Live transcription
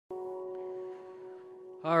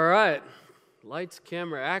All right. Lights,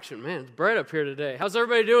 camera, action. Man, it's bright up here today. How's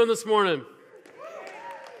everybody doing this morning?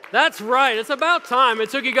 That's right. It's about time.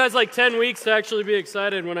 It took you guys like 10 weeks to actually be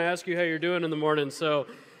excited when I ask you how you're doing in the morning.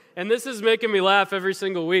 And this is making me laugh every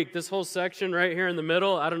single week. This whole section right here in the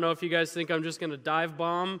middle, I don't know if you guys think I'm just going to dive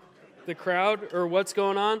bomb the crowd or what's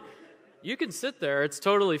going on. You can sit there. It's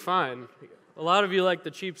totally fine. A lot of you like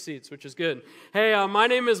the cheap seats, which is good. Hey, my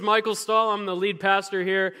name is Michael Stahl. I'm the lead pastor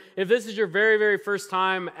here. If this is your very, very first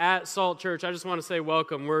time at Salt Church, I just want to say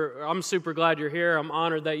welcome. I'm super glad you're here. I'm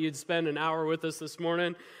honored that you'd spend an hour with us this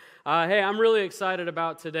morning. Hey, I'm really excited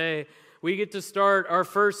about today. We get to start our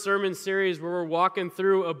first sermon series where we're walking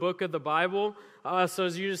through a book of the Bible. So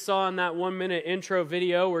as you just saw in that 1-minute intro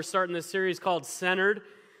video, we're starting this series called Centered.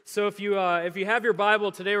 So if you have your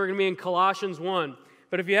Bible, today we're going to be in Colossians 1.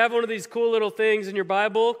 But if you have one of these cool little things in your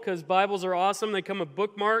Bible, because Bibles are awesome, they come with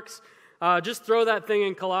bookmarks, just throw that thing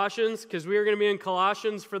in Colossians, because we are going to be in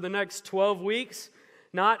Colossians for the next 12 weeks,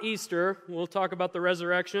 not Easter. We'll talk about the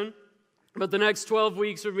resurrection. But the next 12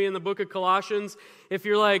 weeks will be in the book of Colossians. If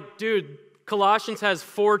you're like, dude, Colossians has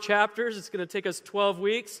 4 chapters, it's going to take us 12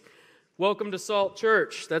 weeks, welcome to Salt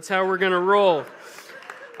Church. That's how we're going to roll.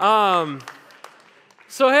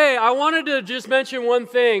 So hey, I wanted to just mention one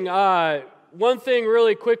thing. One thing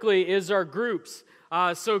really quickly is our groups.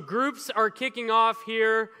 So groups are kicking off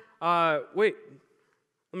here. Wait,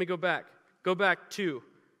 let me go back. Go back to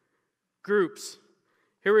groups.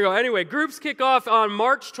 Here we go. Anyway, groups kick off on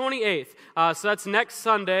March 28th. So that's next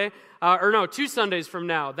Sunday. 2 Sundays from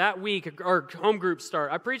now. That week, our home groups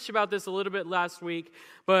start. I preached about this a little bit last week,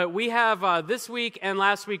 but we have this week and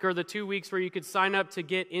last week are the 2 weeks where you could sign up to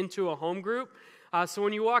get into a home group. So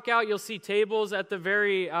when you walk out, you'll see tables at the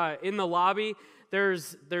in the lobby.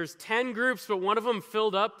 There's 10 groups, but one of them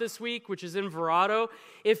filled up this week, which is in Verrado.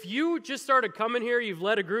 If you just started coming here, you've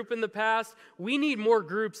led a group in the past, we need more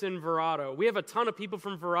groups in Verrado. We have a ton of people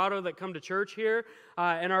from Verrado that come to church here,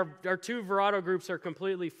 and our 2 Verrado groups are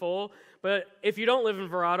completely full. But if you don't live in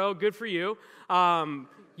Verrado, good for you.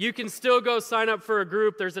 You can still go sign up for a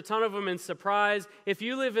group. There's a ton of them in Surprise. If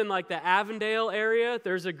you live in like the Avondale area,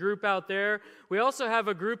 there's a group out there. We also have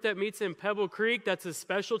a group that meets in Pebble Creek. That's a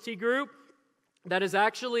specialty group that is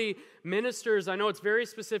actually ministers. I know it's very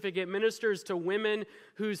specific. It ministers to women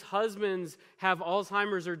whose husbands have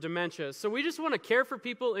Alzheimer's or dementia. So we just want to care for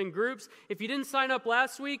people in groups. If you didn't sign up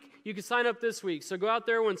last week, you can sign up this week. So go out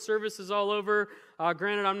there when service is all over.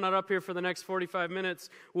 Granted, I'm not up here for the next 45 minutes.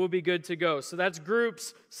 We'll be good to go. So that's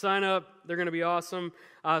groups. Sign up. They're going to be awesome.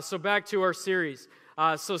 So back to our series.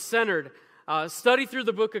 So Centered. Study through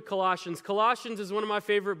the book of Colossians. Colossians is one of my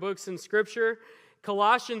favorite books in Scripture.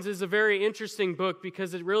 Colossians is a very interesting book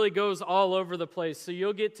because it really goes all over the place. So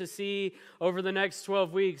you'll get to see over the next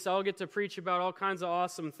 12 weeks, I'll get to preach about all kinds of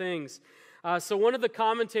awesome things. So one of the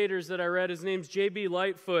commentators that I read, his name's J.B.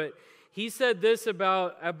 Lightfoot, he said this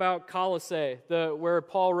about Colossae, where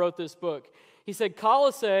Paul wrote this book. He said,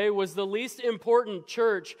 Colossae was the least important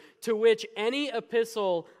church to which any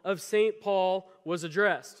epistle of St. Paul was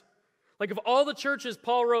addressed. Like of all the churches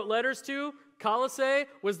Paul wrote letters to, Colossae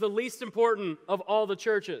was the least important of all the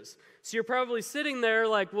churches. So you're probably sitting there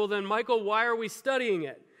like, well then, Michael, why are we studying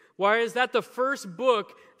it? Why is that the first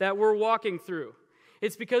book that we're walking through?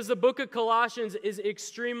 It's because the book of Colossians is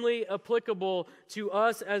extremely applicable to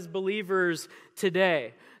us as believers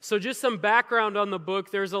today. So just some background on the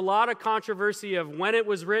book. There's a lot of controversy of when it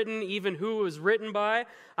was written, even who it was written by.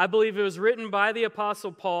 I believe it was written by the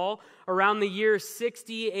Apostle Paul around the year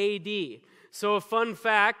 60 A.D., So a fun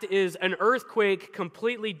fact is an earthquake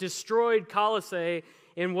completely destroyed Colossae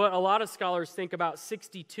in what a lot of scholars think about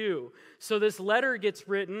 62. So this letter gets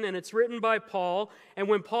written, and it's written by Paul, and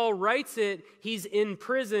when Paul writes it, he's in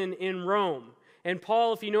prison in Rome. And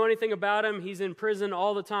Paul, if you know anything about him, he's in prison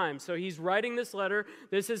all the time. So he's writing this letter.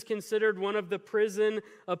 This is considered one of the prison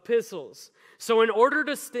epistles. So in order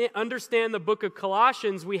to understand the book of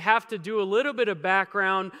Colossians, we have to do a little bit of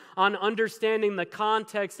background on understanding the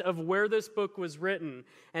context of where this book was written,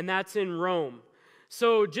 and that's in Rome.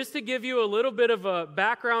 So just to give you a little bit of a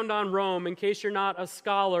background on Rome, in case you're not a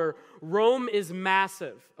scholar, Rome is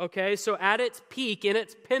massive, okay? So at its peak, in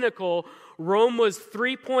its pinnacle, Rome was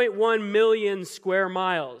 3.1 million square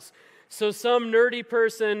miles. So some nerdy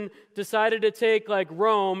person decided to take like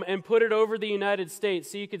Rome and put it over the United States.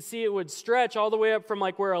 So you could see it would stretch all the way up from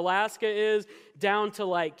like where Alaska is down to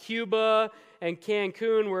like Cuba and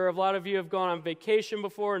Cancun, where a lot of you have gone on vacation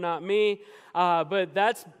before, not me. But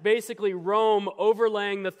that's basically Rome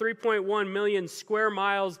overlaying the 3.1 million square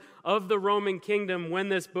miles of the Roman kingdom when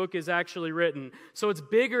this book is actually written. So it's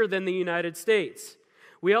bigger than the United States.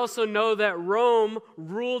 We also know that Rome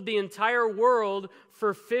ruled the entire world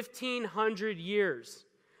for 1,500 years.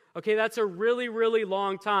 Okay, that's a really, really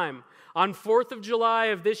long time. On 4th of July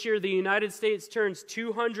of this year, the United States turns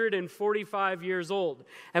 245 years old,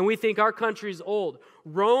 and we think our country's old.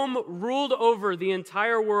 Rome ruled over the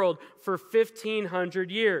entire world for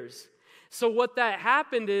 1,500 years. So what that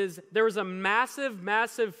happened is there was a massive,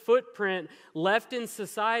 massive footprint left in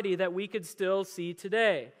society that we could still see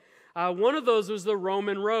today. One of those was the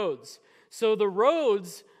Roman roads. So the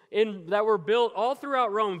roads that were built all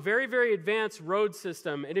throughout Rome, very, very advanced road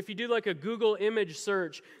system. And if you do like a Google image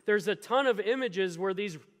search, there's a ton of images where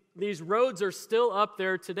these roads are still up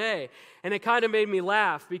there today. And it kind of made me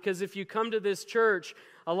laugh because if you come to this church,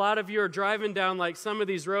 a lot of you are driving down like some of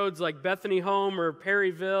these roads like Bethany Home or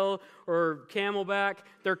Perryville or Camelback.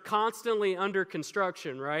 They're constantly under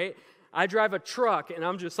construction, right? I drive a truck and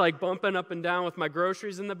I'm just like bumping up and down with my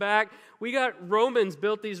groceries in the back. We got Romans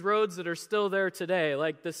built these roads that are still there today.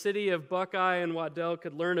 Like the city of Buckeye and Waddell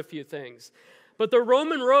could learn a few things. But the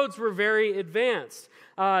Roman roads were very advanced.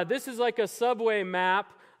 This is like a subway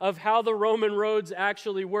map of how the Roman roads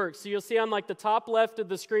actually work. So you'll see on like the top left of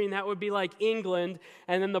the screen, that would be like England,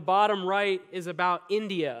 and then the bottom right is about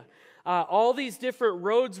India. All these different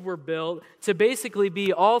roads were built to basically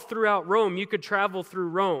be all throughout Rome. You could travel through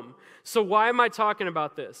Rome. So why am I talking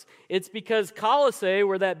about this? It's because Colossae,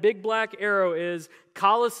 where that big black arrow is,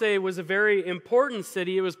 Colossae was a very important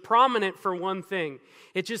city. It was prominent for one thing.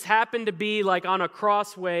 It just happened to be like on a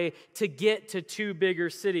crossway to get to two bigger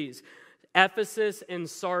cities, Ephesus and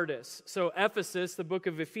Sardis. So Ephesus, the book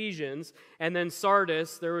of Ephesians, and then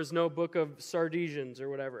Sardis, there was no book of Sardesians or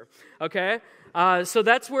whatever. Okay? So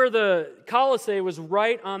that's where the Colossae was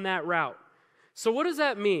right on that route. So what does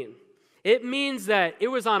that mean? It means that it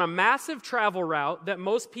was on a massive travel route that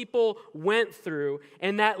most people went through,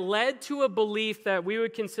 and that led to a belief that we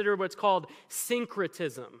would consider what's called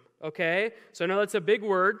syncretism. Okay? So I know that's a big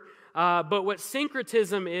word. But what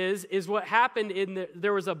syncretism is what happened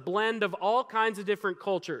there was a blend of all kinds of different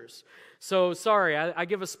cultures. So sorry, I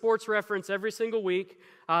give a sports reference every single week.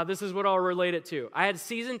 This is what I'll relate it to. I had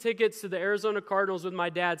season tickets to the Arizona Cardinals with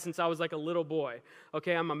my dad since I was like a little boy.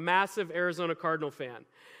 Okay, I'm a massive Arizona Cardinal fan.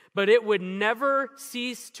 But it would never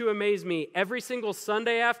cease to amaze me every single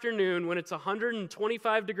Sunday afternoon when it's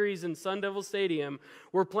 125 degrees in Sun Devil Stadium,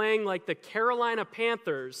 we're playing like the Carolina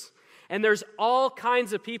Panthers. And there's all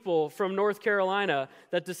kinds of people from North Carolina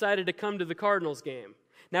that decided to come to the Cardinals game.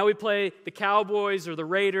 Now we play the Cowboys or the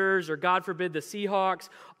Raiders or, God forbid, the Seahawks.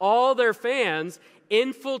 All their fans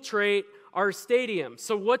infiltrate our stadium.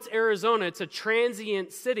 So what's Arizona? It's a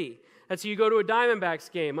transient city. That's you go to a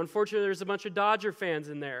Diamondbacks game. Unfortunately, there's a bunch of Dodger fans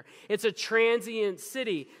in there. It's a transient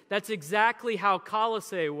city. That's exactly how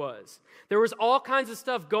Colossae was. There was all kinds of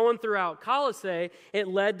stuff going throughout Colossae. It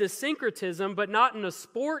led to syncretism, but not in a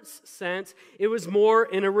sports sense. It was more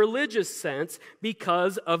in a religious sense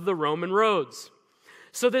because of the Roman roads.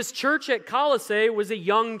 So this church at Colossae was a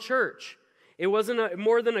young church. It wasn't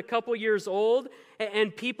more than a couple years old,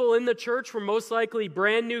 and people in the church were most likely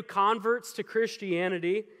brand new converts to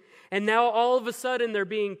Christianity. And now all of a sudden they're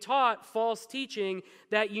being taught false teaching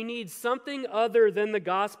that you need something other than the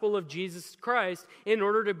gospel of Jesus Christ in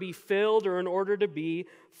order to be filled or in order to be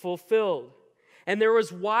fulfilled. And there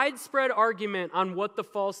was widespread argument on what the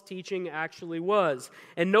false teaching actually was.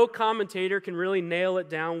 And no commentator can really nail it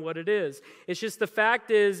down what it is. It's just the fact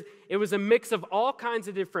is it was a mix of all kinds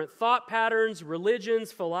of different thought patterns,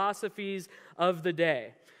 religions, philosophies of the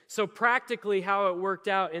day. So practically how it worked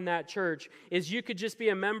out in that church is you could just be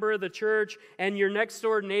a member of the church and your next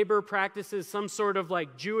door neighbor practices some sort of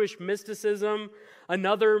like Jewish mysticism.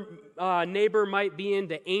 Another neighbor might be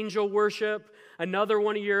into angel worship. Another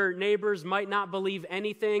one of your neighbors might not believe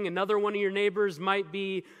anything. Another one of your neighbors might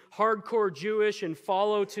be hardcore Jewish and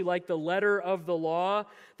follow to like the letter of the law.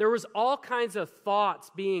 There was all kinds of thoughts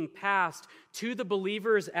being passed to the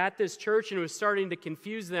believers at this church, and it was starting to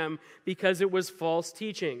confuse them because it was false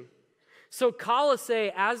teaching. So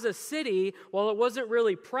Colossae as a city, while it wasn't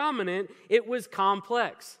really prominent, it was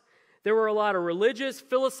complex. There were a lot of religious,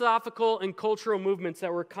 philosophical, and cultural movements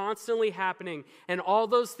that were constantly happening, and all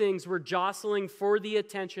those things were jostling for the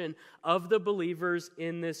attention of the believers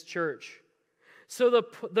in this church. So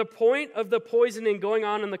the point of the poisoning going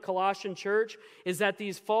on in the Colossian church is that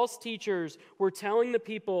these false teachers were telling the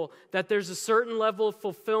people that there's a certain level of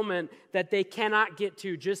fulfillment that they cannot get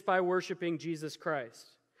to just by worshiping Jesus Christ.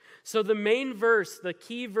 So the main verse, the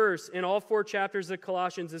key verse in all 4 chapters of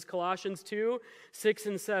Colossians is Colossians 2, 6,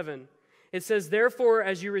 and 7. It says, "Therefore,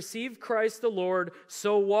 as you receive Christ the Lord,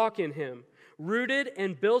 so walk in him, rooted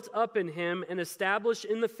and built up in him and established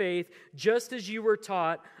in the faith, just as you were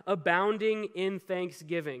taught, abounding in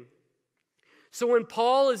thanksgiving. So when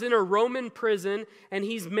Paul is in a Roman prison and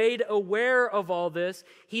he's made aware of all this,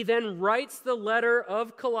 he then writes the letter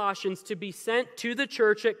of Colossians to be sent to the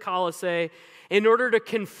church at Colossae in order to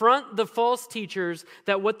confront the false teachers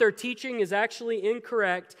that what they're teaching is actually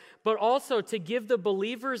incorrect, but also to give the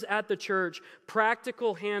believers at the church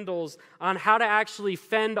practical handles on how to actually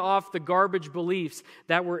fend off the garbage beliefs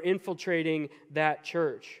that were infiltrating that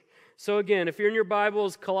church. So again, if you're in your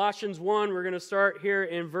Bibles, Colossians 1, we're going to start here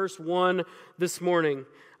in verse 1 this morning.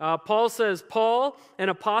 Paul says, Paul, an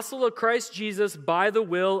apostle of Christ Jesus by the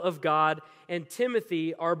will of God, and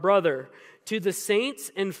Timothy, our brother, to the saints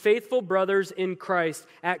and faithful brothers in Christ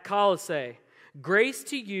at Colossae, grace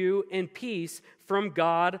to you and peace from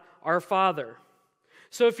God our Father.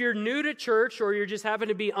 So if you're new to church or you just happen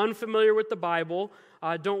to be unfamiliar with the Bible,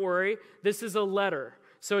 don't worry, this is a letter.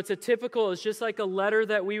 So it's just like a letter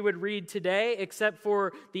that we would read today, except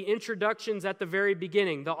for the introductions at the very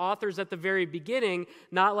beginning. The authors at the very beginning,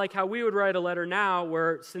 not like how we would write a letter now,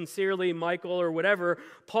 where sincerely Michael or whatever.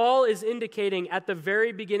 Paul is indicating at the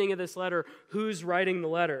very beginning of this letter who's writing the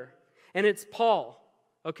letter. And it's Paul.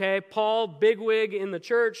 Okay, Paul, bigwig in the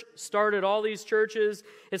church, started all these churches.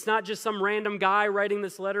 It's not just some random guy writing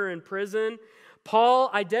this letter in prison.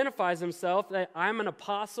 Paul identifies himself that I'm an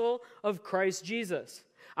apostle of Christ Jesus.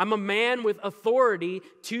 I'm a man with authority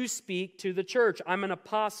to speak to the church. I'm an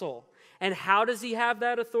apostle. And how does he have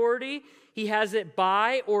that authority? He has it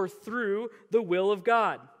by or through the will of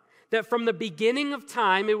God. That from the beginning of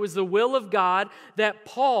time, it was the will of God that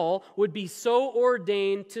Paul would be so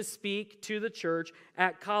ordained to speak to the church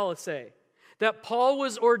at Colossae. That Paul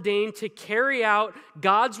was ordained to carry out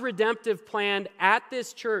God's redemptive plan at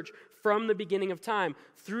this church from the beginning of time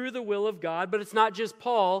through the will of God. But it's not just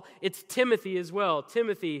Paul, it's Timothy as well.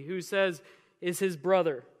 Timothy, who says is his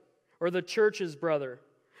brother, or the church's brother.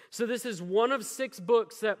 So this is one of 6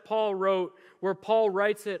 books that Paul wrote, where Paul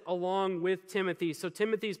writes it along with Timothy. So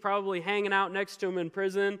Timothy's probably hanging out next to him in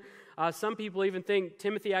prison. Some people even think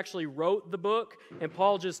Timothy actually wrote the book, and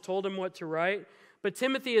Paul just told him what to write. But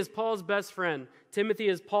Timothy is Paul's best friend. Timothy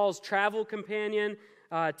is Paul's travel companion.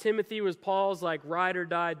 Timothy was Paul's ride or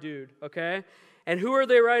die dude, okay? And who are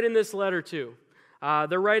they writing this letter to?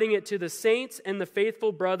 They're writing it to the saints and the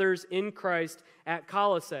faithful brothers in Christ at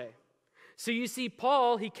Colossae. So you see,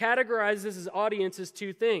 Paul, he categorizes his audience as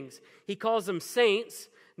 2 things. He calls them saints,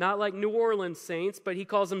 not like New Orleans saints, but he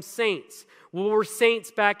calls them saints. Well, we're saints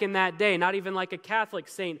back in that day, not even like a Catholic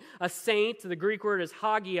saint. A saint, the Greek word is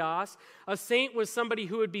hagios. A saint was somebody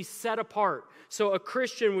who would be set apart. So a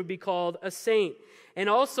Christian would be called a saint. And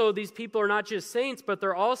also, these people are not just saints, but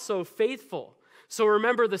they're also faithful. So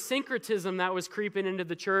remember the syncretism that was creeping into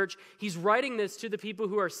the church. He's writing this to the people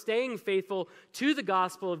who are staying faithful to the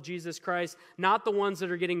gospel of Jesus Christ, not the ones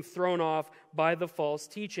that are getting thrown off by the false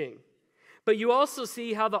teaching. But you also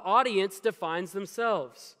see how the audience defines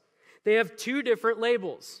themselves. They have 2 different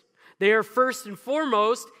labels. They are first and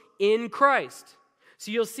foremost in Christ.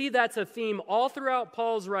 So you'll see that's a theme all throughout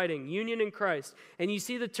Paul's writing, union in Christ. And you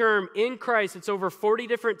see the term in Christ, it's over 40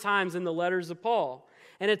 different times in the letters of Paul.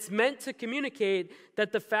 And it's meant to communicate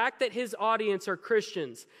that the fact that his audience are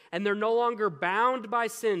Christians and they're no longer bound by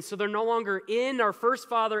sin, so they're no longer in our first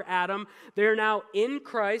father Adam, they're now in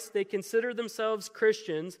Christ, they consider themselves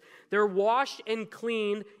Christians, they're washed and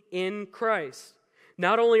clean in Christ.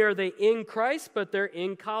 Not only are they in Christ, but they're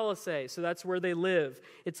in Colossae, so that's where they live.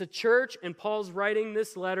 It's a church, and Paul's writing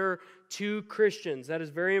this letter to Christians. That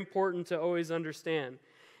is very important to always understand.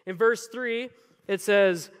 In verse 3, it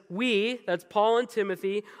says, we, that's Paul and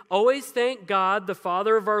Timothy, always thank God, the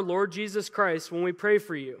Father of our Lord Jesus Christ, when we pray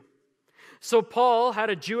for you. So Paul had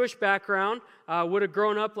a Jewish background, would have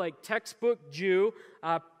grown up like textbook Jew,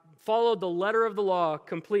 followed the letter of the law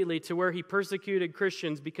completely to where he persecuted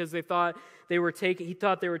Christians because he thought they were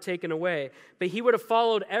taken away. But he would have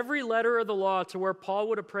followed every letter of the law to where Paul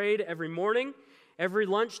would have prayed every morning, every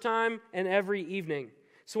lunchtime, and every evening.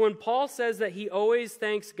 So when Paul says that he always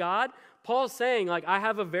thanks God, Paul's saying, I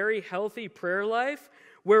have a very healthy prayer life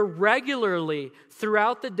where regularly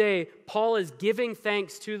throughout the day, Paul is giving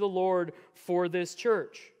thanks to the Lord for this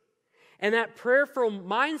church. And that prayerful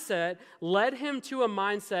mindset led him to a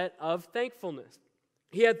mindset of thankfulness.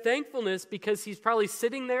 He had thankfulness because he's probably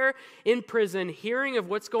sitting there in prison hearing of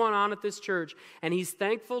what's going on at this church, and he's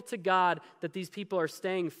thankful to God that these people are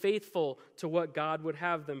staying faithful to what God would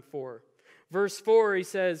have them for. Verse 4, he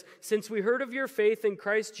says, "Since we heard of your faith in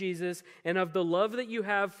Christ Jesus and of the love that you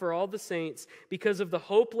have for all the saints, because of the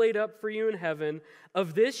hope laid up for you in heaven,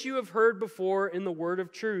 of this you have heard before in the word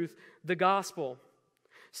of truth, the gospel."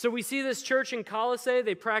 So we see this church in Colossae,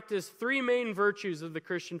 they practice three main virtues of the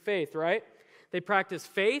Christian faith, right? They practice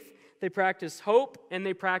faith, they practice hope, and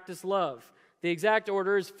they practice love. The exact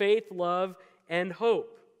order is faith, love, and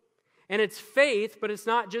hope. And it's faith, but it's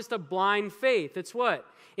not just a blind faith. It's what?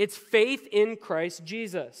 It's faith in Christ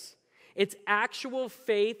Jesus. It's actual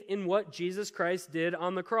faith in what Jesus Christ did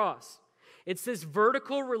on the cross. It's this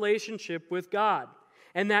vertical relationship with God.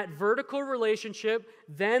 And that vertical relationship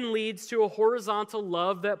then leads to a horizontal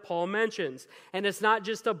love that Paul mentions. And it's not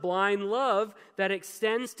just a blind love that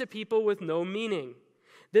extends to people with no meaning.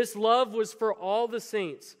 This love was for all the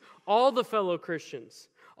saints, all the fellow Christians,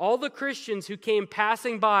 all the Christians who came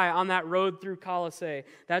passing by on that road through Colossae.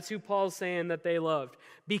 That's who Paul's saying that they loved.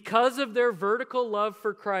 Because of their vertical love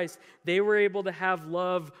for Christ, they were able to have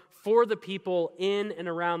love for the people in and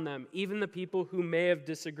around them, even the people who may have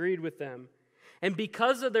disagreed with them. And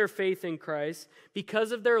because of their faith in Christ,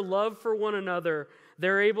 because of their love for one another,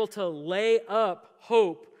 they're able to lay up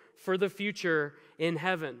hope for the future in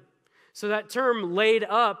heaven. So that term laid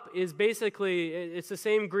up is basically, it's the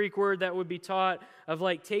same Greek word that would be taught of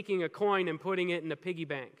like taking a coin and putting it in a piggy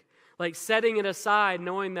bank. Like setting it aside,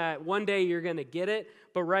 knowing that one day you're going to get it,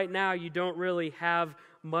 but right now you don't really have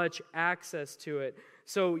much access to it.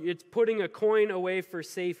 So it's putting a coin away for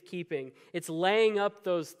safekeeping. It's laying up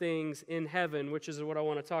those things in heaven, which is what I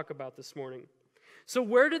want to talk about this morning. So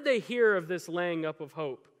where did they hear of this laying up of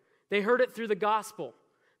hope? They heard it through the gospel.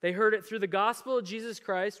 They heard it through the gospel of Jesus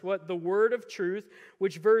Christ, what the word of truth,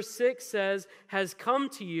 which verse 6 says, has come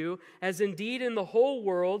to you, as indeed in the whole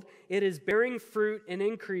world it is bearing fruit and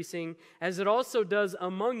increasing, as it also does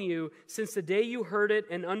among you, since the day you heard it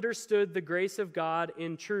and understood the grace of God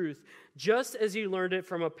in truth, just as you learned it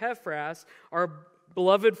from Epaphras, our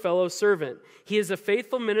beloved fellow servant. He is a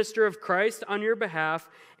faithful minister of Christ on your behalf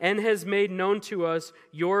and has made known to us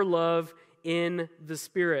your love in the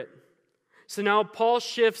Spirit. So now Paul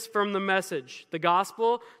shifts from the message, the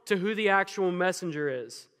gospel, to who the actual messenger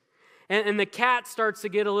is. And the cat starts to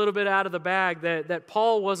get a little bit out of the bag that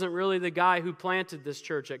Paul wasn't really the guy who planted this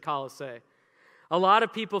church at Colossae. A lot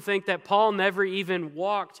of people think that Paul never even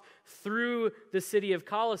walked through the city of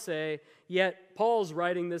Colossae, yet Paul's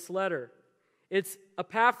writing this letter. It's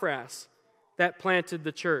Epaphras that planted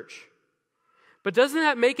the church. But doesn't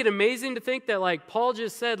that make it amazing to think that like Paul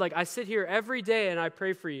just said, like, I sit here every day and I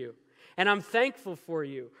pray for you. And I'm thankful for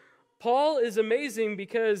you. Paul is amazing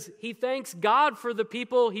because he thanks God for the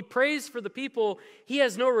people, he prays for the people he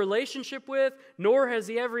has no relationship with, nor has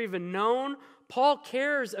he ever even known. Paul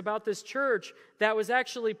cares about this church that was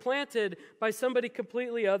actually planted by somebody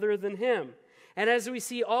completely other than him. And as we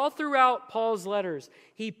see all throughout Paul's letters,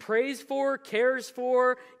 he prays for, cares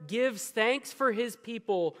for, gives thanks for his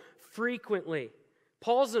people frequently.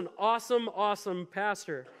 Paul's an awesome, awesome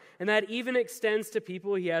pastor. And that even extends to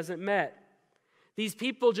people he hasn't met. These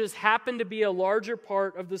people just happen to be a larger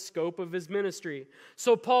part of the scope of his ministry.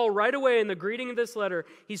 So Paul, right away in the greeting of this letter,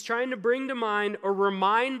 he's trying to bring to mind or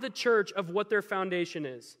remind the church of what their foundation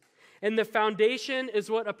is. And the foundation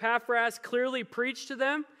is what Epaphras clearly preached to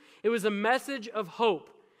them. It was a message of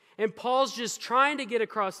hope. And Paul's just trying to get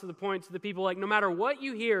across to the point to the people, like, no matter what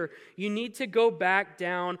you hear, you need to go back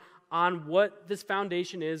down on what this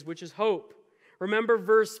foundation is, which is hope. Remember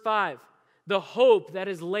verse 5, the hope that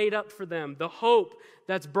is laid up for them, the hope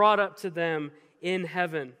that's brought up to them in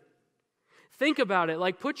heaven. Think about it,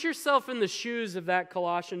 like put yourself in the shoes of that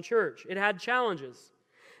Colossian church. It had challenges.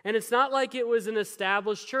 And it's not like it was an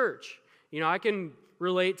established church. You know, I can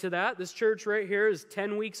relate to that. This church right here is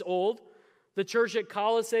 10 weeks old. The church at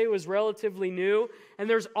Colossae was relatively new, and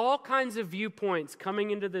there's all kinds of viewpoints coming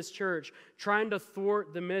into this church trying to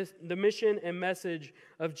thwart the mission and message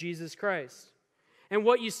of Jesus Christ. And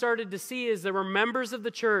what you started to see is there were members of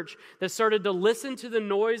the church that started to listen to the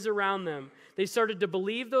noise around them. They started to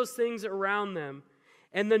believe those things around them.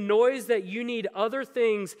 And the noise that you need other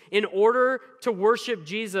things in order to worship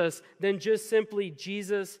Jesus than just simply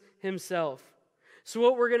Jesus himself. So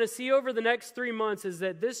what we're going to see over the next 3 months is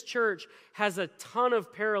that this church has a ton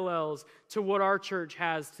of parallels to what our church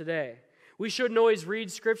has today. We shouldn't always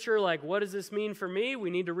read scripture like, what does this mean for me? We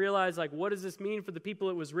need to realize, like, what does this mean for the people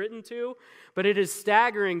it was written to? But it is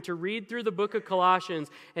staggering to read through the book of Colossians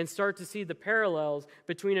and start to see the parallels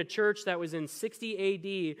between a church that was in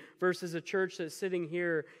 60 AD versus a church that's sitting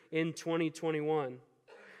here in 2021.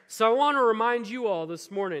 So I want to remind you all this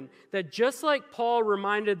morning that just like Paul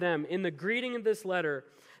reminded them in the greeting of this letter,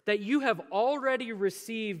 that you have already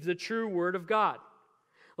received the true Word of God.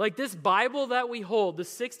 Like this Bible that we hold, the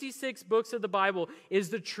 66 books of the Bible, is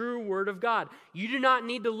the true Word of God. You do not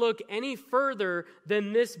need to look any further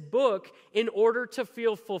than this book in order to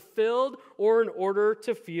feel fulfilled or in order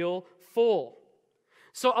to feel full.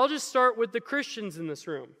 So I'll just start with the Christians in this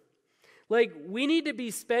room. Like, we need to be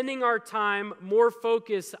spending our time more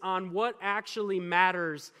focused on what actually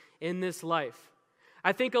matters in this life.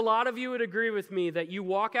 I think a lot of you would agree with me that you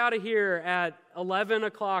walk out of here at 11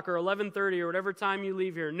 o'clock or 11:30 or whatever time you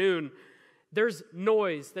leave here, noon, there's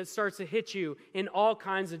noise that starts to hit you in all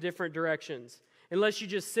kinds of different directions. Unless you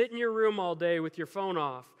just sit in your room all day with your phone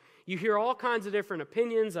off. You hear all kinds of different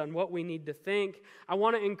opinions on what we need to think. I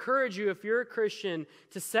want to encourage you, if you're a Christian,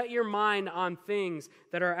 to set your mind on things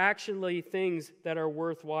that are actually things that are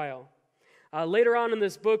worthwhile. Later on in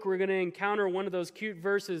this book, we're going to encounter one of those cute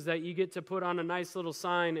verses that you get to put on a nice little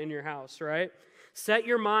sign in your house, right? Set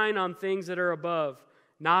your mind on things that are above,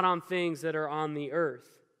 not on things that are on the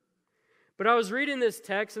earth. But I was reading this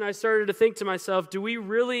text and I started to think to myself, do we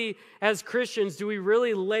really, as Christians, do we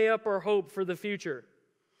really lay up our hope for the future?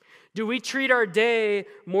 Do we treat our day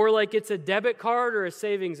more like it's a debit card or a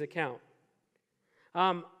savings account?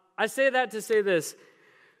 I say that to say this.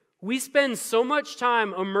 We spend so much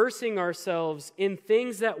time immersing ourselves in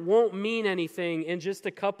things that won't mean anything in just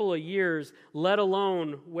a couple of years, let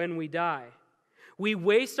alone when we die. We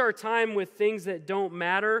waste our time with things that don't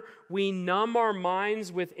matter. We numb our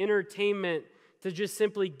minds with entertainment to just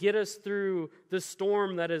simply get us through the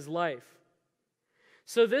storm that is life.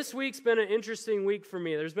 So this week's been an interesting week for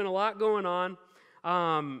me. There's been a lot going on.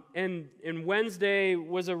 And Wednesday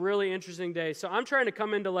was a really interesting day. So I'm trying to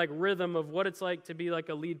come into like rhythm of what it's like to be like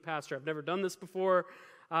a lead pastor. I've never done this before.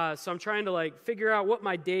 So I'm trying to like figure out what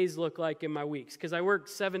my days look like in my weeks, because I work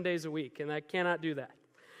 7 days a week and I cannot do that.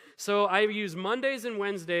 So I use Mondays and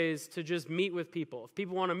Wednesdays to just meet with people. If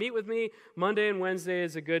people want to meet with me, Monday and Wednesday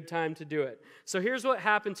is a good time to do it. So here's what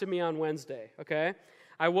happened to me on Wednesday, okay?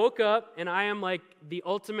 I woke up and I am like the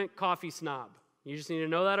ultimate coffee snob. You just need to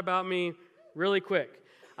know that about me really quick.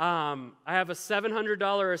 I have a $700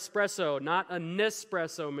 espresso, not a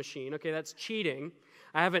Nespresso machine. Okay, that's cheating.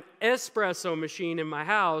 I have an espresso machine in my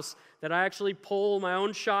house that I actually pull my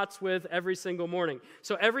own shots with every single morning.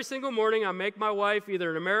 So every single morning I make my wife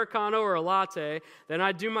either an Americano or a latte. Then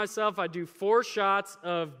I do 4 shots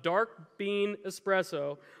of dark bean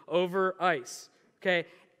espresso over ice. Okay,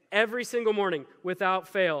 every single morning without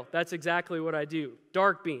fail. That's exactly what I do.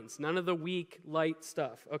 Dark beans, none of the weak, light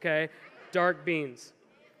stuff, okay? Dark beans.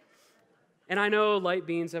 And I know light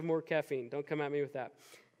beans have more caffeine. Don't come at me with that.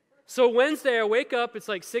 So Wednesday, I wake up. It's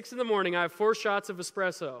like 6 in the morning. I have 4 shots of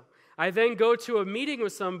espresso. I then go to a meeting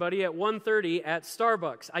with somebody at 1:30 at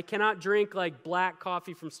Starbucks. I cannot drink like black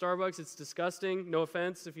coffee from Starbucks. It's disgusting. No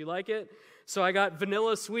offense if you like it. So I got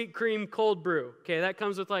vanilla sweet cream cold brew. Okay, that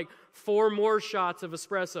comes with like 4 more shots of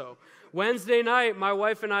espresso. Wednesday night, my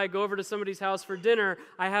wife and I go over to somebody's house for dinner.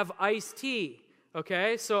 I have iced tea.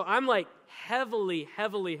 Okay, so I'm like heavily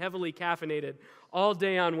caffeinated all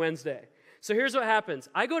day on Wednesday. So here's what happens.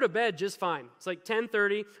 I go to bed just fine. It's like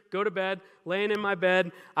 10:30, go to bed, laying in my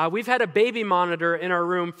bed. We've had a baby monitor in our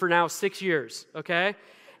room for now 6 years, okay?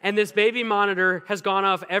 And this baby monitor has gone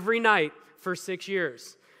off every night for 6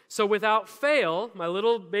 years. So without fail, my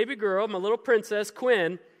little baby girl, my little princess,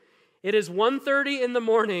 Quinn, it is 1:30 in the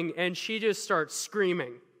morning and she just starts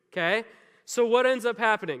screaming, okay? So what ends up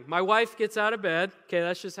happening? My wife gets out of bed. Okay,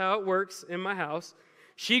 that's just how it works in my house.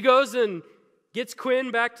 She goes and gets Quinn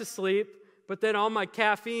back to sleep, but then all my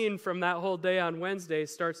caffeine from that whole day on Wednesday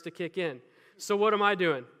starts to kick in. So what am I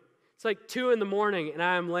doing? It's like 2 in the morning, and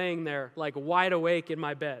I am laying there like wide awake in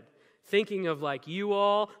my bed, thinking of like you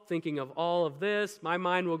all, thinking of all of this. My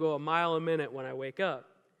mind will go a mile a minute when I wake up.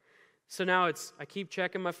 So now I keep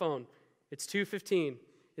checking my phone. It's 2:15.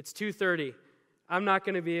 It's 2:30. I'm not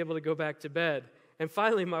going to be able to go back to bed. And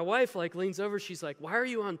finally, my wife like leans over. She's like, "Why are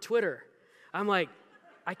you on Twitter?" I'm like,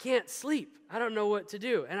 "I can't sleep. I don't know what to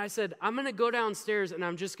do." And I said, "I'm going to go downstairs and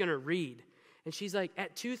I'm just going to read." And she's like,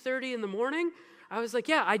 "At 2:30 in the morning?" I was like,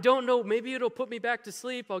 "Yeah, I don't know. Maybe it'll put me back to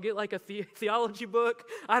sleep. I'll get like a theology book.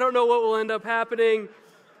 I don't know what will end up happening."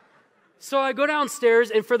 So I go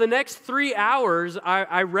downstairs, and for the next 3 hours,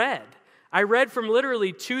 I read. I read from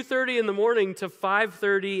literally 2:30 in the morning to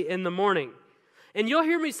 5:30 in the morning. And you'll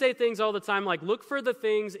hear me say things all the time like, look for the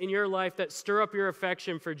things in your life that stir up your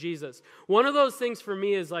affection for Jesus. One of those things for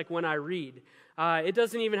me is like when I read. It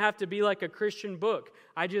doesn't even have to be like a Christian book.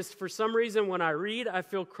 For some reason, when I read, I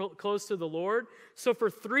feel close to the Lord. So for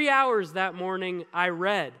 3 hours that morning, I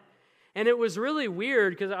read. And it was really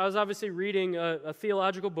weird because I was obviously reading a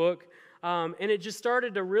theological book. and it just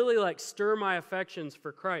started to really like stir my affections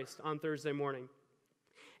for Christ on Thursday morning.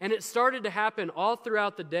 And it started to happen all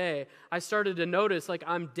throughout the day. I started to notice, like,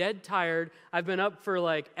 I'm dead tired. I've been up for,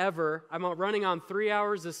 like, ever. I'm running on 3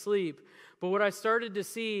 hours of sleep. But what I started to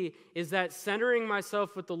see is that centering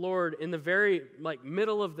myself with the Lord in the very, like,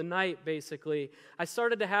 middle of the night, basically, I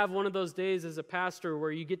started to have one of those days as a pastor where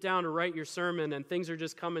you get down to write your sermon and things are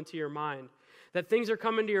just coming to your mind. That things are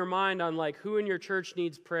coming to your mind on like who in your church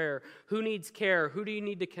needs prayer, who needs care, who do you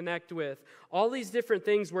need to connect with. All these different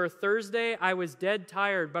things where Thursday I was dead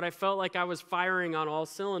tired, but I felt like I was firing on all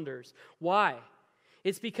cylinders. Why?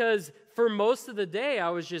 It's because for most of the day I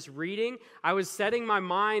was just reading. I was setting my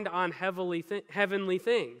mind on heavenly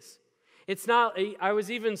things. I was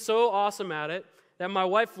even so awesome at it that my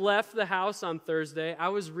wife left the house on Thursday. I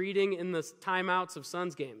was reading in the timeouts of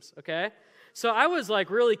Suns games, okay? So I was like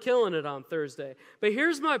really killing it on Thursday. But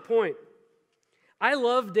here's my point. I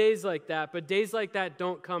love days like that, but days like that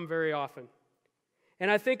don't come very often.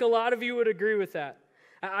 And I think a lot of you would agree with that.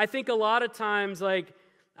 I think a lot of times, like,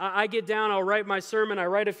 I get down, I'll write my sermon, I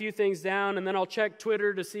write a few things down, and then I'll check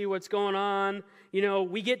Twitter to see what's going on. You know,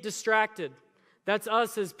 we get distracted. That's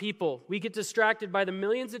us as people. We get distracted by the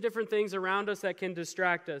millions of different things around us that can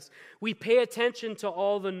distract us. We pay attention to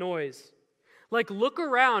all the noise. Like, look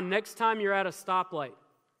around next time you're at a stoplight.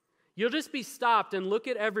 You'll just be stopped and look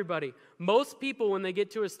at everybody. Most people, when they get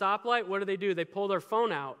to a stoplight, what do? They pull their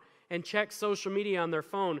phone out and check social media on their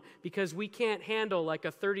phone because we can't handle like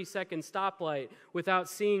a 30-second stoplight without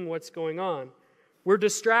seeing what's going on. We're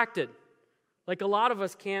distracted. Like, a lot of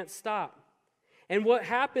us can't stop. And what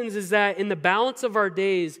happens is that in the balance of our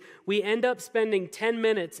days, we end up spending 10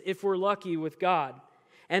 minutes, if we're lucky, with God,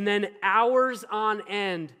 and then hours on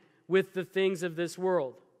end with the things of this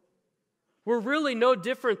world. We're really no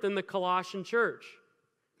different than the Colossian church.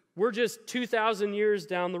 We're just 2,000 years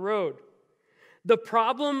down the road. The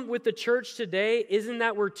problem with the church today isn't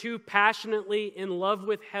that we're too passionately in love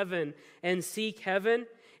with heaven and seek heaven.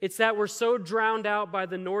 It's that we're so drowned out by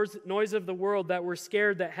the noise of the world that we're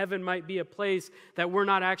scared that heaven might be a place that we're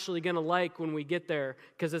not actually going to like when we get there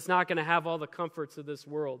because it's not going to have all the comforts of this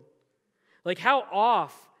world. Like, how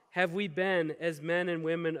off have we been as men and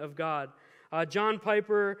women of God? John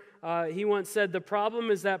Piper, he once said, the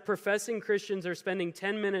problem is that professing Christians are spending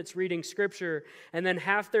 10 minutes reading Scripture and then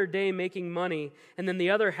half their day making money and then the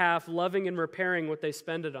other half loving and repairing what they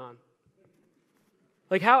spend it on.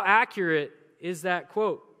 Like, how accurate is that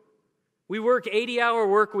quote? We work 80-hour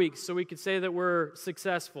work weeks so we could say that we're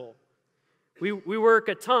successful. We work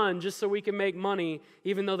a ton just so we can make money,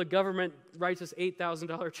 even though the government writes us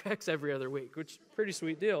 $8,000 checks every other week, which is a pretty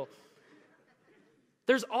sweet deal.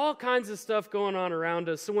 There's all kinds of stuff going on around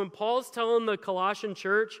us. So when Paul's telling the Colossian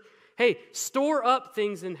church, hey, store up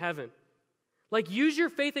things in heaven. Like, use your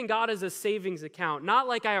faith in God as a savings account. Not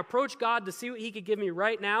like I approach God to see what he could give me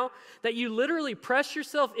right now. That you literally press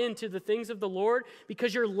yourself into the things of the Lord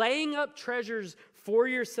because you're laying up treasures for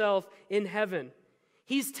yourself in heaven.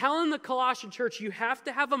 He's telling the Colossian church, you have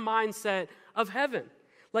to have a mindset of heaven.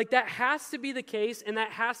 Like, that has to be the case, and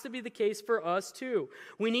that has to be the case for us too.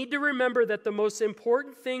 We need to remember that the most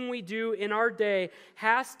important thing we do in our day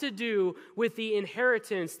has to do with the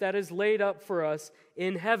inheritance that is laid up for us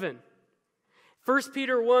in heaven. 1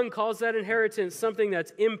 Peter 1 calls that inheritance something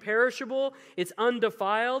that's imperishable, it's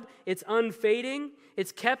undefiled, it's unfading,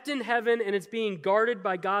 it's kept in heaven, and it's being guarded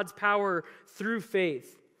by God's power through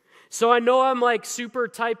faith. So I know I'm like super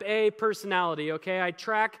type A personality, okay? I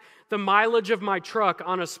track the mileage of my truck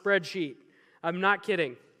on a spreadsheet. I'm not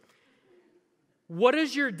kidding. What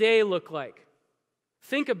does your day look like?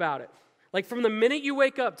 Think about it. Like, from the minute you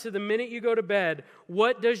wake up to the minute you go to bed,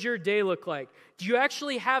 what does your day look like? Do you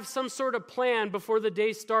actually have some sort of plan before the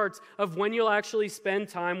day starts of when you'll actually spend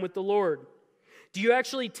time with the Lord? Do you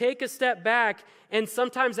actually take a step back and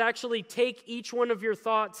sometimes actually take each one of your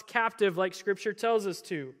thoughts captive like Scripture tells us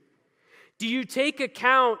to? Do you take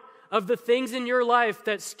account of the things in your life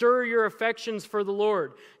that stir your affections for the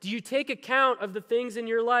Lord? Do you take account of the things in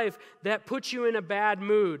your life that put you in a bad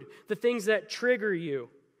mood, the things that trigger you?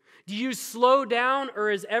 Do you slow down,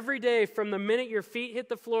 or is every day from the minute your feet hit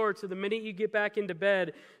the floor to the minute you get back into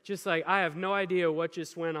bed just like, I have no idea what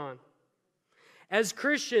just went on? As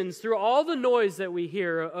Christians, through all the noise that we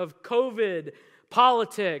hear of COVID,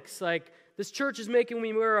 politics, like this church is making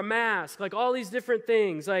me wear a mask, like all these different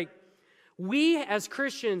things, like we as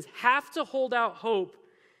Christians have to hold out hope.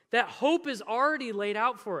 That hope is already laid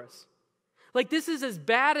out for us. Like, this is as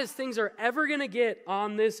bad as things are ever going to get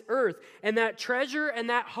on this earth. And that treasure and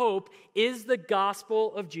that hope is the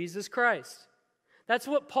gospel of Jesus Christ. That's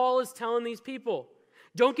what Paul is telling these people.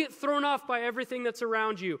 Don't get thrown off by everything that's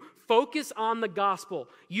around you. Focus on the gospel.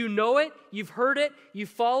 You know it, you've heard it, you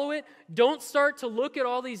follow it. Don't start to look at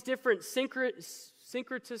all these different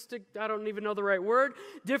syncretistic, I don't even know the right word,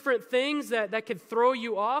 different things that could throw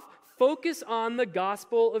you off. Focus on the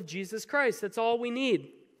gospel of Jesus Christ. That's all we need.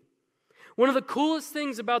 One of the coolest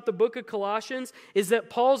things about the book of Colossians is that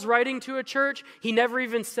Paul's writing to a church he never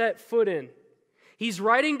even set foot in. He's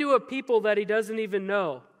writing to a people that he doesn't even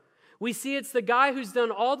know. We see it's the guy who's done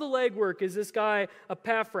all the legwork is this guy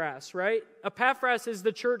Epaphras, right? Epaphras is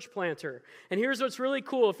the church planter. And here's what's really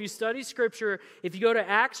cool. If you study Scripture, if you go to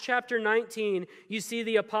Acts chapter 19, you see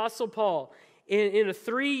the Apostle Paul. In a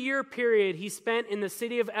 3-year period, he spent in the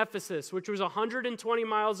city of Ephesus, which was 120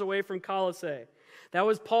 miles away from Colossae. That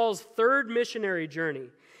was Paul's third missionary journey.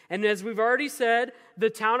 And as we've already said, the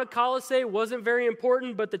town of Colossae wasn't very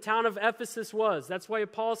important, but the town of Ephesus was. That's why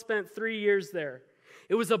Paul spent 3 years there.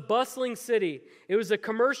 It was a bustling city. It was a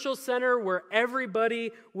commercial center where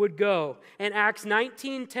everybody would go. And Acts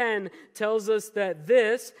 19:10 tells us that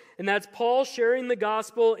this, and that's Paul sharing the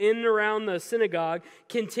gospel in and around the synagogue,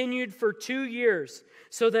 continued for 2 years,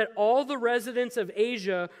 so that all the residents of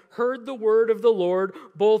Asia heard the word of the Lord,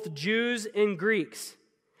 both Jews and Greeks.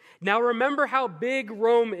 Now remember how big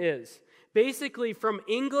Rome is. Basically, from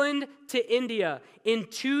England to India, in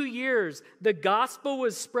 2 years, the gospel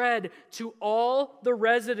was spread to all the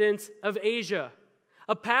residents of Asia.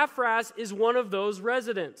 Epaphras is one of those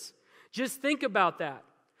residents. Just think about that.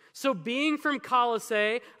 So being from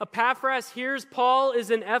Colossae, Epaphras hears Paul is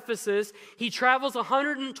in Ephesus. He travels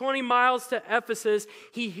 120 miles to Ephesus.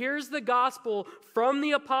 He hears the gospel from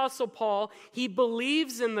the Apostle Paul. He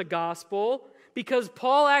believes in the gospel, because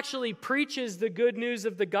Paul actually preaches the good news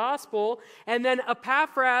of the gospel, and then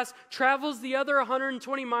Epaphras travels the other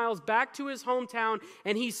 120 miles back to his hometown,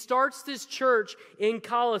 and he starts this church in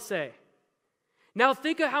Colossae. Now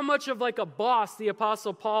think of how much of like a boss the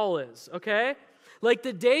Apostle Paul is, okay? Like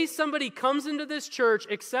the day somebody comes into this church,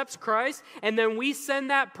 accepts Christ, and then we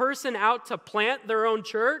send that person out to plant their own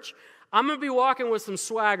church, I'm going to be walking with some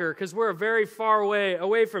swagger because we're very far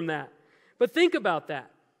away from that. But think about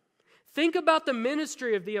that. Think about the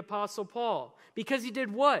ministry of the Apostle Paul, because he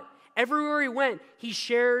did what? Everywhere he went, he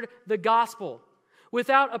shared the gospel.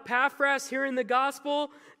 Without Epaphras hearing the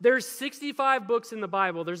gospel, there's 65 books in the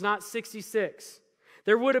Bible. There's not 66.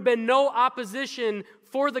 There would have been no opposition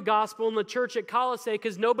for the gospel in the church at Colossae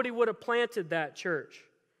because nobody would have planted that church.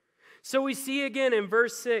 So we see again in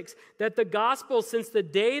verse 6 that the gospel, since the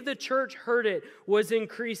day the church heard it, was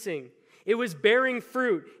increasing. It was bearing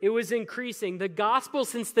fruit. It was increasing. The gospel,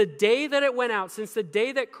 since the day that it went out, since the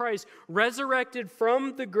day that Christ resurrected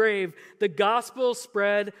from the grave, the gospel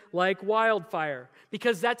spread like wildfire.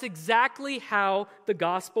 Because that's exactly how the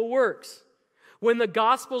gospel works. When the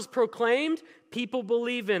gospel's proclaimed, people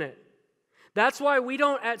believe in it. That's why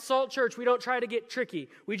at Salt Church, we don't try to get tricky.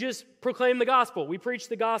 We just proclaim the gospel. We preach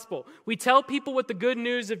the gospel. We tell people what the good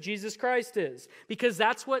news of Jesus Christ is, because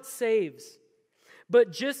that's what saves.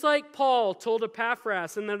 But just like Paul told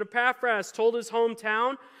Epaphras, and then Epaphras told his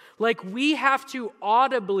hometown, like we have to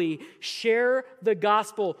audibly share the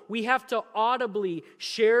gospel. We have to audibly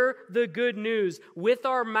share the good news with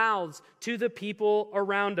our mouths to the people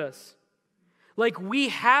around us. Like we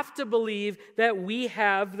have to believe that we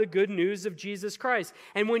have the good news of Jesus Christ.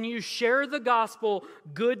 And when you share the gospel,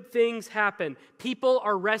 good things happen. People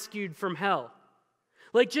are rescued from hell.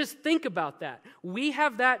 Like, just think about that. We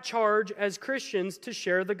have that charge as Christians to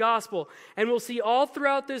share the gospel. And we'll see all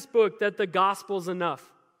throughout this book that the gospel's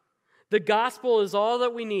enough. The gospel is all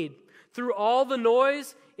that we need. Through all the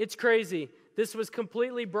noise, it's crazy. This was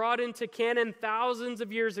completely brought into canon thousands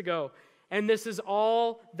of years ago. And this is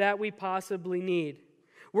all that we possibly need.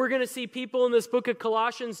 We're going to see people in this book of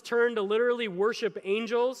Colossians turn to literally worship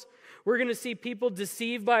angels. We're going to see people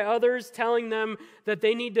deceived by others, telling them that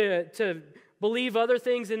they need to believe other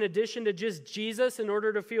things in addition to just Jesus in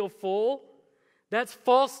order to feel full. That's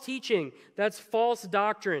false teaching. That's false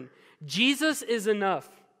doctrine. Jesus is enough.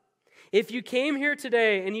 If you came here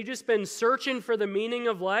today and you've just been searching for the meaning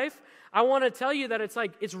of life, I want to tell you that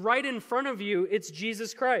it's right in front of you. It's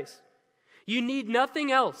Jesus Christ. You need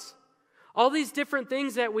nothing else. All these different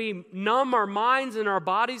things that we numb our minds and our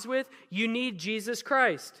bodies with, you need Jesus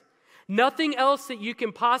Christ. Nothing else that you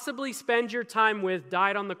can possibly spend your time with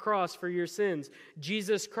died on the cross for your sins.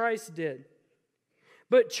 Jesus Christ did.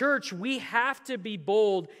 But church, we have to be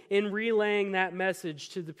bold in relaying that message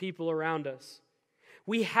to the people around us.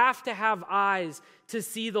 We have to have eyes to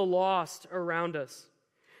see the lost around us.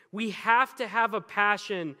 We have to have a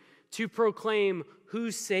passion to proclaim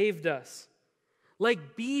who saved us.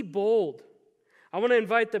 Like, be bold. I want to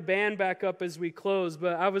invite the band back up as we close,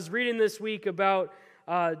 but I was reading this week about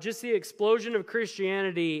just the explosion of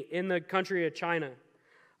Christianity in the country of China.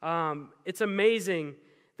 It's amazing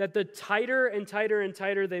that the tighter and tighter and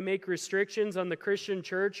tighter they make restrictions on the Christian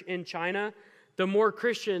church in China, the more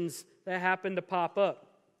Christians that happen to pop up.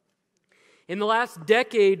 In the last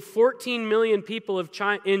decade, 14 million people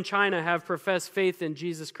in China have professed faith in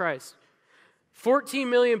Jesus Christ. 14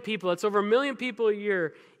 million people, that's over 1 million people a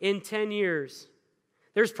year in 10 years.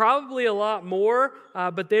 There's probably a lot more,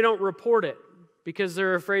 but they don't report it because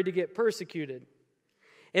they're afraid to get persecuted.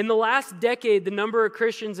 In the last decade, the number of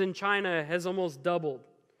Christians in China has almost doubled.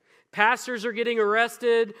 Pastors are getting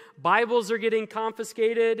arrested, Bibles are getting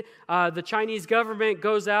confiscated, the Chinese government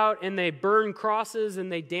goes out and they burn crosses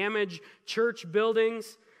and they damage church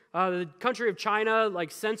buildings. The country of China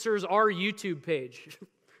censors our YouTube page.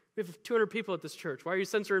 We have 200 people at this church. Why are you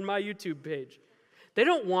censoring my YouTube page? They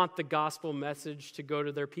don't want the gospel message to go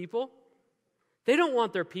to their people. They don't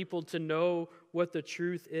want their people to know what the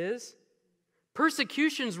truth is.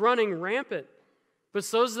 Persecution's running rampant. But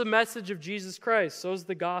so is the message of Jesus Christ. So is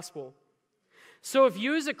the gospel. So if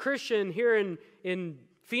you as a Christian here in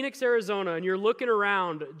Phoenix, Arizona, and you're looking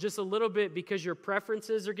around just a little bit because your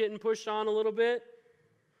preferences are getting pushed on a little bit,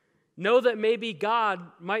 know that maybe God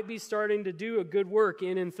might be starting to do a good work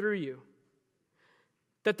in and through you.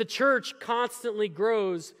 That the church constantly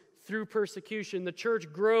grows through persecution. The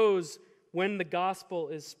church grows when the gospel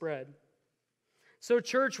is spread. So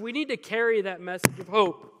church, we need to carry that message of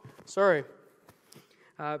hope.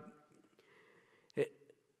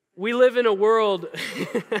 We live in a world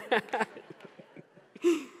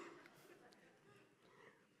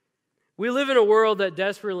that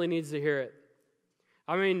desperately needs to hear it.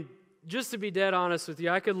 I mean, just to be dead honest with you,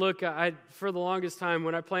 I could look, for the longest time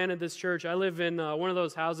when I planted this church, I live in one of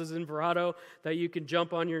those houses in Verrado that you can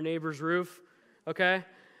jump on your neighbor's roof, okay?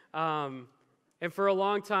 And for a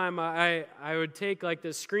long time, I would take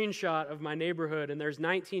this screenshot of my neighborhood, and there's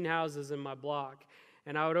 19 houses in my block.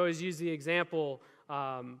 And I would always use the example,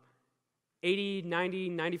 80, 90,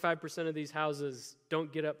 95% of these houses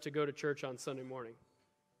don't get up to go to church on Sunday morning.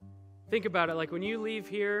 Think about it. When you leave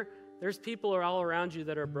here, there's people all around you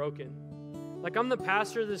that are broken. I'm the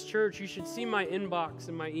pastor of this church. You should see my inbox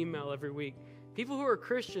and my email every week. People who are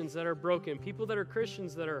Christians that are broken. People that are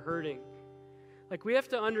Christians that are hurting. We have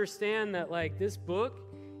to understand that, this book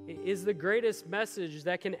is the greatest message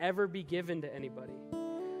that can ever be given to anybody.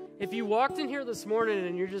 If you walked in here this morning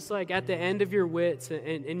and you're just at the end of your wits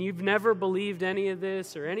and you've never believed any of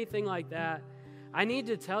this or anything like that, I need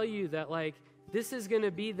to tell you that this is going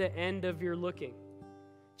to be the end of your looking.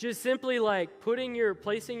 Just simply placing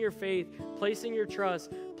your faith, placing your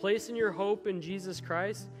trust, placing your hope in Jesus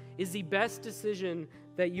Christ is the best decision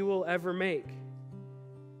that you will ever make.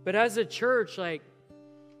 But as a church,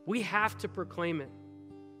 we have to proclaim it.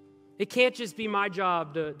 It can't just be my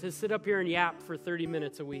job to sit up here and yap for 30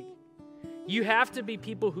 minutes a week. You have to be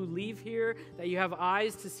people who leave here, that you have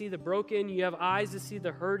eyes to see the broken, you have eyes to see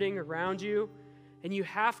the hurting around you, and you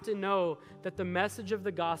have to know that the message of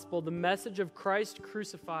the gospel, the message of Christ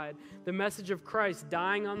crucified, the message of Christ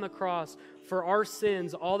dying on the cross for our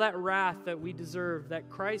sins, all that wrath that we deserve, that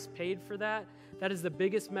Christ paid for that is the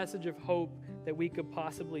biggest message of hope that we could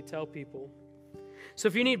possibly tell people. So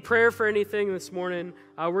if you need prayer for anything this morning,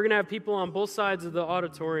 we're going to have people on both sides of the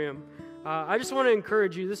auditorium. I just want to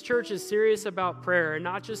encourage you, this church is serious about prayer, and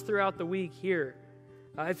not just throughout the week here.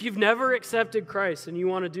 If you've never accepted Christ and you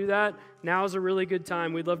want to do that, now is a really good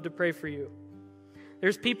time. We'd love to pray for you.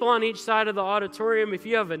 There's people on each side of the auditorium. If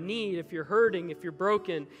you have a need, if you're hurting, if you're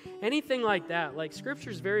broken, anything like that,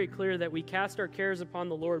 Scripture's very clear that we cast our cares upon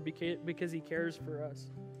the Lord because He cares for us.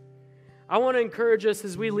 I want to encourage us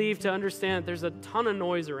as we leave to understand that there's a ton of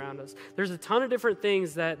noise around us. There's a ton of different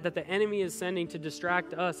things that the enemy is sending to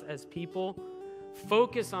distract us as people.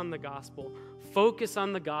 Focus on the gospel. Focus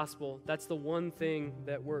on the gospel. That's the one thing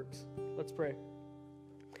that works. Let's pray.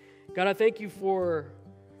 God, I thank you for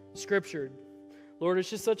Scripture. Lord, it's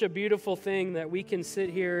just such a beautiful thing that we can sit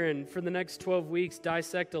here and for the next 12 weeks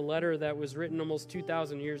dissect a letter that was written almost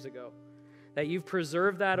 2,000 years ago. That you've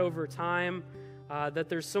preserved that over time. That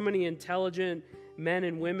there's so many intelligent men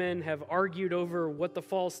and women have argued over what the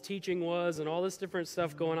false teaching was and all this different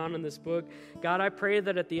stuff going on in this book. God, I pray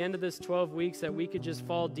that at the end of this 12 weeks that we could just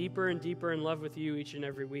fall deeper and deeper in love with you each and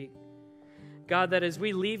every week. God, that as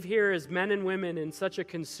we leave here as men and women in such a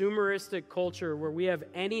consumeristic culture where we have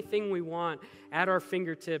anything we want at our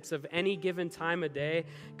fingertips of any given time of day,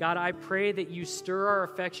 God, I pray that you stir our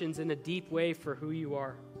affections in a deep way for who you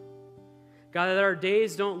are. God, that our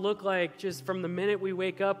days don't look like just from the minute we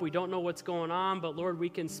wake up, we don't know what's going on, but Lord, we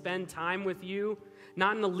can spend time with you,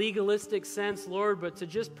 not in a legalistic sense, Lord, but to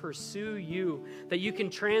just pursue you, that you can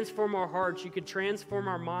transform our hearts, you can transform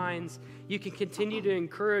our minds, you can continue to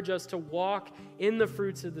encourage us to walk in the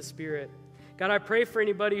fruits of the Spirit. God, I pray for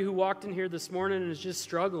anybody who walked in here this morning and is just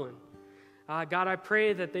struggling. God, I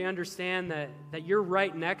pray that they understand that you're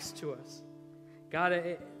right next to us.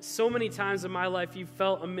 God, so many times in my life you've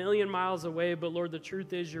felt a million miles away, but Lord, the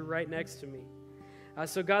truth is you're right next to me.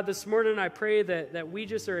 So God, this morning I pray that we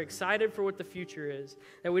just are excited for what the future is,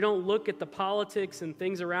 that we don't look at the politics and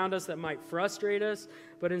things around us that might frustrate us,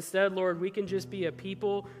 but instead, Lord, we can just be a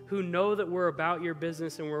people who know that we're about your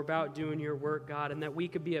business and we're about doing your work, God, and that we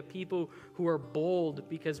could be a people who are bold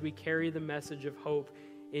because we carry the message of hope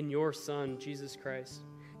in your Son, Jesus Christ.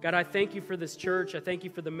 God, I thank you for this church. I thank you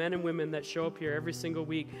for the men and women that show up here every single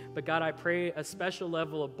week. But God, I pray a special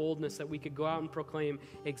level of boldness that we could go out and proclaim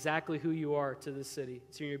exactly who you are to this city.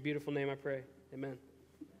 It's in your beautiful name I pray. Amen.